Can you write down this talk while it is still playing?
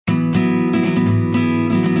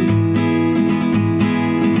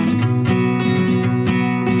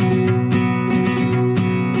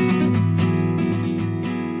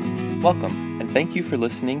Thank you for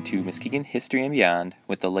listening to Muskegon History and Beyond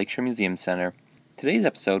with the Lakeshore Museum Center. Today's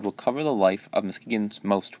episode will cover the life of Muskegon's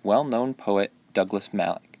most well-known poet, Douglas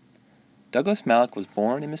Malloch. Douglas Malloch was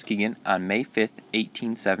born in Muskegon on May 5,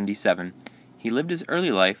 1877. He lived his early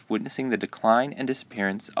life witnessing the decline and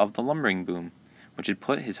disappearance of the lumbering boom, which had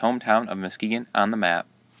put his hometown of Muskegon on the map.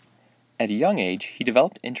 At a young age, he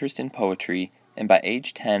developed interest in poetry, and by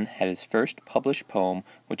age 10 had his first published poem,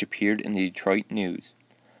 which appeared in the Detroit News.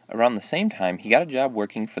 Around the same time, he got a job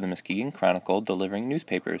working for the Muskegon Chronicle delivering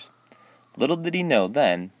newspapers. Little did he know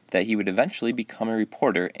then that he would eventually become a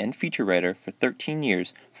reporter and feature writer for 13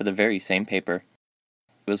 years for the very same paper.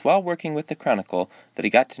 It was while working with the Chronicle that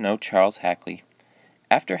he got to know Charles Hackley.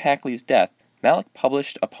 After Hackley's death, Malloch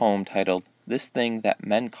published a poem titled "This Thing That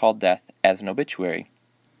Men Call Death" as an obituary.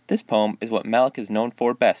 This poem is what Malloch is known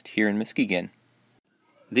for best here in Muskegon.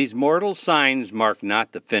 These mortal signs mark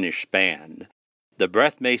not the finished span. The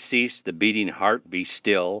breath may cease, the beating heart be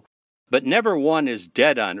still, but never one is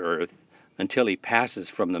dead on earth until he passes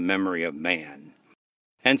from the memory of man.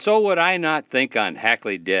 And so would I not think on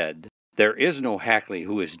Hackley dead. There is no Hackley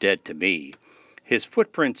who is dead to me. His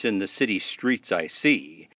footprints in the city streets I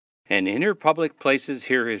see, and in her public places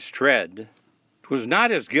hear his tread. 'Twas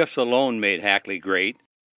not his gifts alone made Hackley great,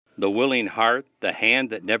 the willing heart, the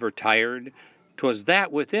hand that never tired. 'Twas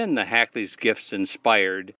that within the Hackley's gifts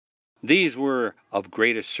inspired. These were of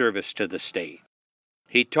greatest service to the state.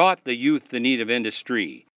 He taught the youth the need of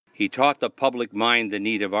industry. He taught the public mind the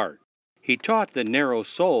need of art. He taught the narrow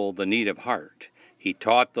soul the need of heart. He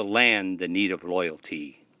taught the land the need of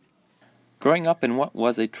loyalty. Growing up in what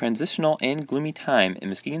was a transitional and gloomy time in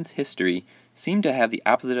Muskegon's history seemed to have the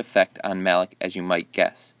opposite effect on Malloch, as you might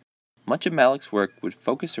guess. Much of Malloch's work would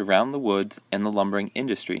focus around the woods and the lumbering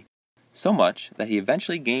industry, so much that he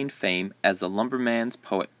eventually gained fame as the lumberman's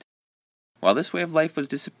poet. While this way of life was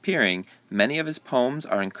disappearing, many of his poems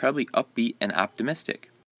are incredibly upbeat and optimistic.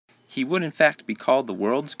 He would in fact be called the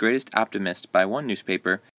world's greatest optimist by one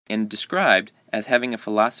newspaper and described as having a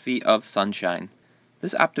philosophy of sunshine.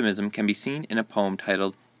 This optimism can be seen in a poem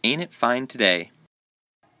titled "Ain't It Fine Today?"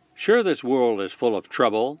 Sure, this world is full of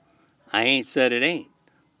trouble. I ain't said it ain't.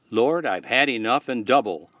 Lord, I've had enough and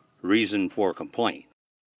double reason for complaint.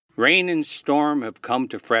 Rain and storm have come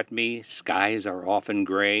to fret me, skies are often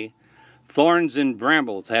gray. Thorns and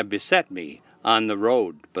brambles have beset me on the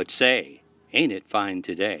road, but say, ain't it fine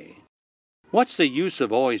today? What's the use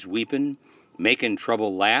of always weepin', makin'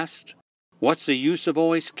 trouble last? What's the use of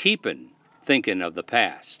always keepin', thinkin' of the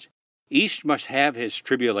past? Each must have his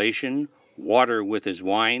tribulation, water with his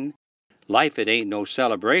wine. Life it ain't no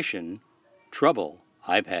celebration, trouble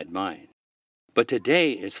I've had mine. But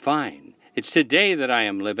today is fine. It's today that I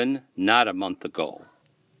am livin', not a month ago.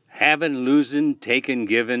 Havin', losin', takin',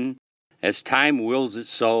 givin', as time wills it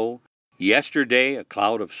so. Yesterday a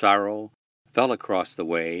cloud of sorrow fell across the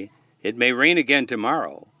way. It may rain again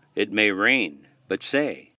tomorrow. It may rain, but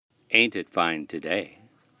say, ain't it fine today?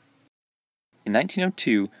 In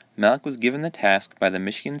 1902, Malloch was given the task by the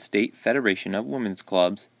Michigan State Federation of Women's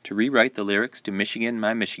Clubs to rewrite the lyrics to "Michigan,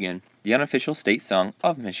 My Michigan," the unofficial state song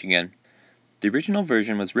of Michigan. The original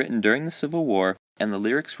version was written during the Civil War, and the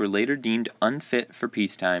lyrics were later deemed unfit for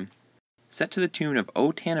peacetime. Set to the tune of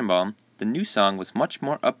 "O Tannenbaum," the new song was much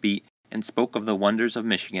more upbeat and spoke of the wonders of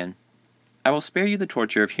Michigan. I will spare you the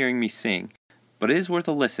torture of hearing me sing, but it is worth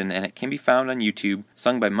a listen, and it can be found on YouTube,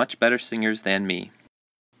 sung by much better singers than me.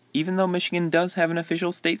 Even though Michigan does have an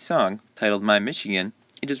official state song, titled "My Michigan,"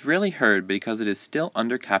 it is rarely heard because it is still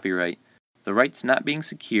under copyright, the rights not being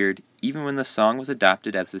secured even when the song was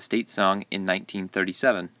adopted as the state song in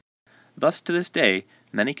 1937. Thus, to this day,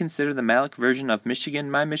 many consider the Malloch version of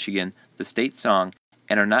 "Michigan, My Michigan" the state song,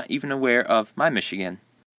 and are not even aware of "My Michigan."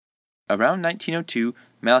 Around 1902,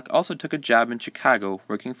 Malloch also took a job in Chicago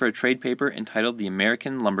working for a trade paper entitled the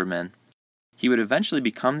American Lumberman. He would eventually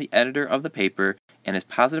become the editor of the paper, and his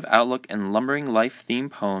positive outlook and lumbering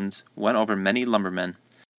life-themed poems won over many lumbermen.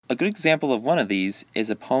 A good example of one of these is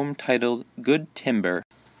a poem titled "Good Timber."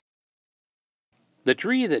 The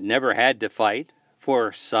tree that never had to fight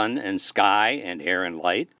for sun and sky and air and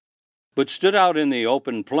light, but stood out in the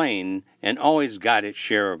open plain and always got its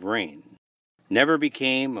share of rain. Never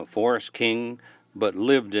became a forest king, but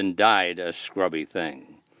lived and died a scrubby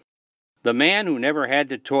thing. The man who never had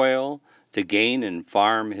to toil to gain and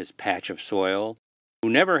farm his patch of soil, who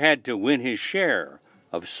never had to win his share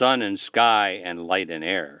of sun and sky and light and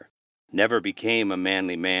air, never became a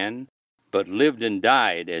manly man, but lived and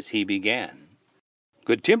died as he began.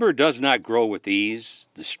 Good timber does not grow with ease,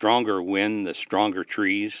 the stronger wind, the stronger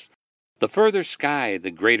trees, the further sky,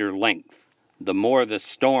 the greater length, the more the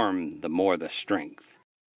storm, the more the strength.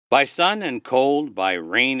 By sun and cold, by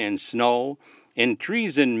rain and snow, in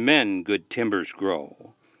trees and men good timbers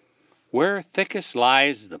grow. Where thickest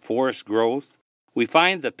lies the forest growth, we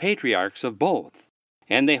find the patriarchs of both,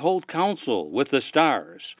 and they hold counsel with the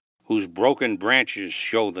stars, whose broken branches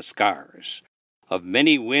show the scars. Of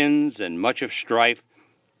many winds and much of strife,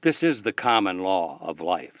 this is the common law of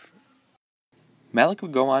life. Malloch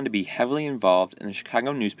would go on to be heavily involved in the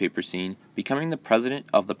Chicago newspaper scene, becoming the president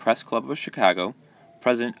of the Press Club of Chicago,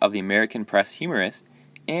 president of the American Press Humorist,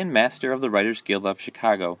 and master of the Writers Guild of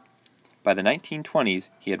Chicago. By the 1920s,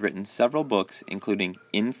 he had written several books, including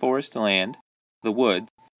In Forest Land, The Woods,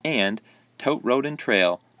 and Tote Road and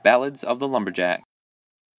Trail, Ballads of the Lumberjack.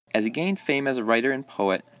 As he gained fame as a writer and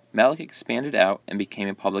poet, Malloch expanded out and became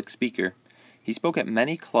a public speaker. He spoke at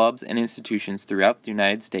many clubs and institutions throughout the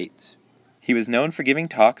United States. He was known for giving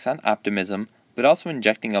talks on optimism, but also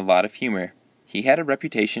injecting a lot of humor. He had a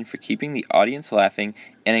reputation for keeping the audience laughing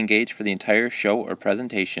and engaged for the entire show or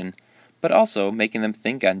presentation, but also making them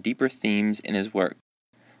think on deeper themes in his work.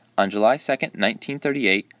 On July 2,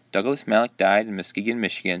 1938, Douglas Malloch died in Muskegon,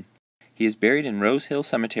 Michigan. He is buried in Rose Hill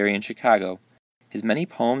Cemetery in Chicago. His many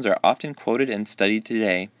poems are often quoted and studied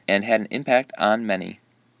today and had an impact on many.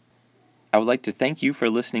 I would like to thank you for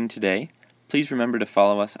listening today. Please remember to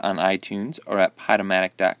follow us on iTunes or at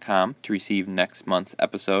podomatic.com to receive next month's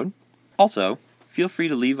episode. Also, feel free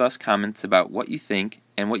to leave us comments about what you think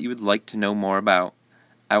and what you would like to know more about.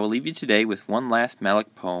 I will leave you today with one last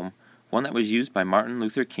Malloch poem, one that was used by Martin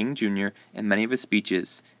Luther King Jr. in many of his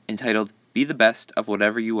speeches, entitled, Be the Best of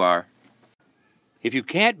Whatever You Are. If you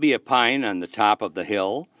can't be a pine on the top of the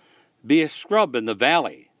hill, be a scrub in the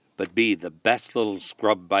valley, but be the best little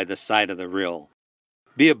scrub by the side of the rill.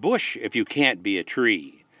 Be a bush if you can't be a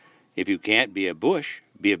tree. If you can't be a bush,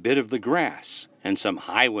 be a bit of the grass, and some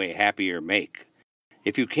highway happier make.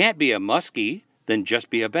 If you can't be a muskie, then just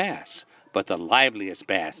be a bass, but the liveliest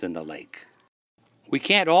bass in the lake. We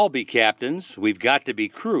can't all be captains, we've got to be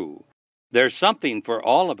crew. There's something for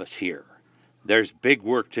all of us here. There's big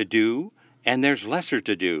work to do, and there's lesser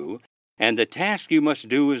to do, and the task you must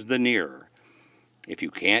do is the nearer. If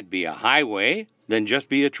you can't be a highway, then just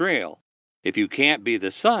be a trail. If you can't be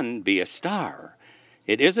the sun, be a star.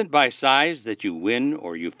 It isn't by size that you win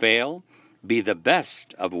or you fail. Be the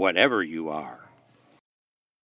best of whatever you are.